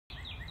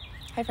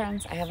Hi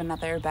friends, I have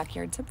another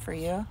backyard tip for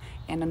you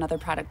and another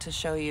product to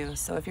show you.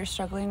 So if you're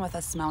struggling with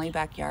a smelly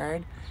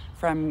backyard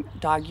from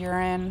dog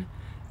urine,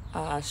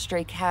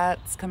 stray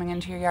cats coming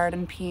into your yard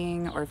and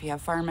peeing, or if you have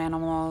farm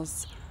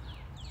animals,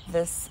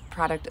 this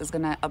product is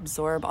gonna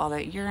absorb all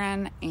that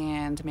urine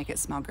and make it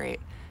smell great.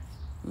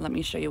 Let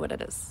me show you what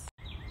it is.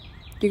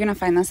 You're gonna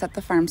find this at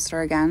the farm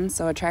store again,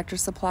 so a Tractor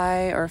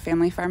Supply or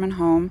Family Farm and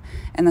Home,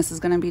 and this is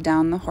gonna be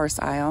down the horse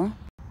aisle.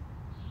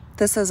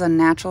 This is a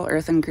natural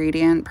earth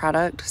ingredient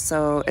product,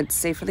 so it's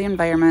safe for the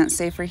environment,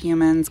 safe for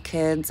humans,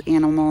 kids,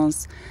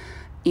 animals,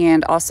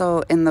 and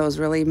also in those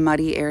really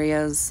muddy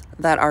areas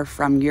that are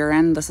from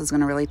urine, this is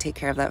going to really take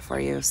care of that for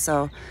you.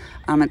 So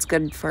it's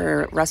good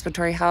for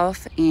respiratory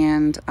health,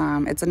 and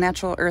it's a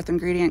natural earth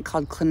ingredient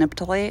called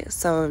cliniptolate,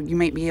 so you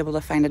might be able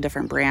to find a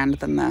different brand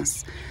than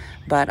this,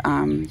 but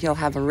you'll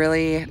have a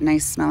really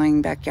nice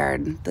smelling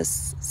backyard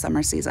this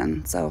summer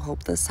season, so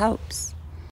hope this helps.